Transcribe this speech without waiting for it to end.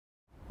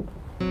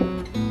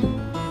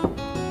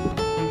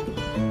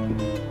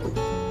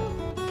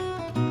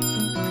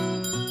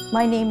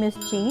My name is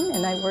Jean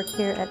and I work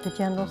here at the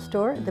general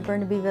store at the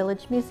Burnaby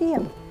Village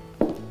Museum.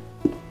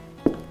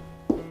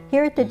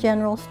 Here at the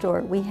general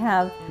store we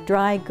have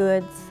dry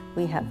goods,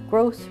 we have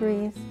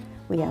groceries,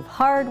 we have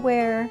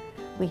hardware,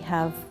 we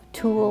have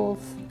tools,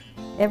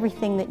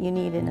 everything that you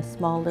need in a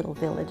small little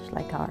village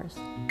like ours.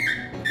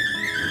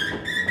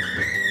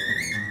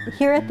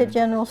 Here at the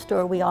general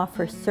store we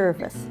offer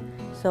service.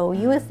 So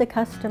you as the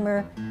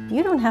customer,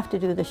 you don't have to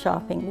do the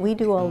shopping. We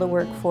do all the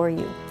work for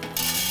you.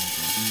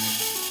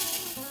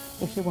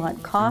 If you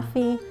want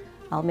coffee,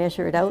 I'll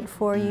measure it out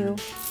for you.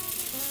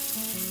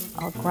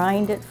 I'll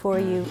grind it for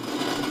you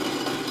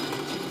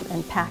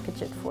and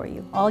package it for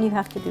you. All you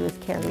have to do is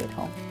carry it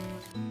home.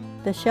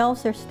 The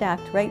shelves are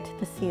stacked right to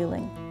the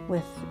ceiling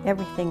with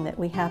everything that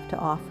we have to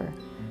offer.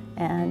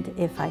 And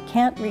if I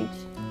can't reach,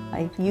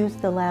 I use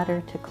the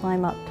ladder to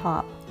climb up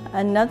top.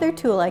 Another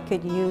tool I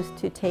could use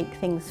to take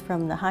things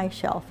from the high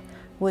shelf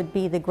would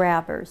be the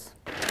grabbers.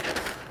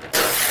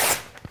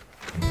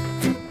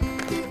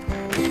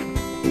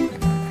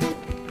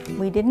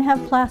 We didn't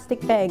have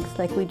plastic bags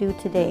like we do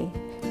today.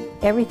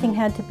 Everything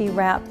had to be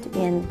wrapped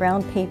in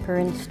brown paper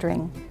and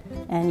string,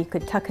 and you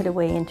could tuck it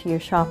away into your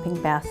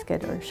shopping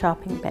basket or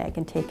shopping bag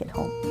and take it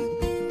home.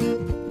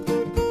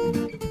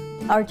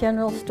 Our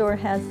general store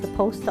has the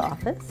post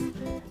office,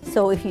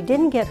 so if you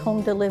didn't get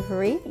home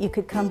delivery, you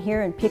could come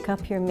here and pick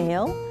up your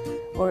mail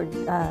or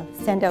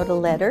send out a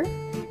letter.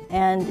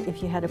 And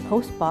if you had a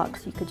post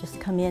box, you could just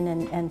come in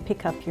and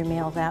pick up your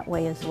mail that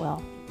way as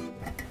well.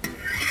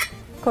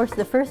 Of course,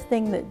 the first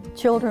thing that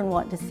children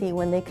want to see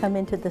when they come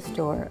into the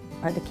store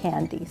are the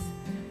candies.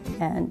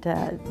 And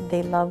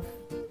they love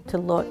to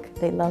look,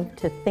 they love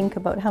to think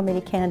about how many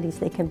candies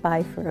they can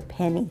buy for a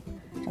penny.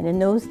 And in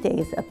those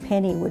days, a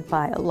penny would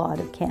buy a lot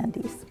of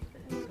candies.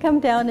 Come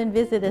down and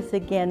visit us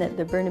again at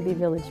the Burnaby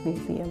Village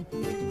Museum.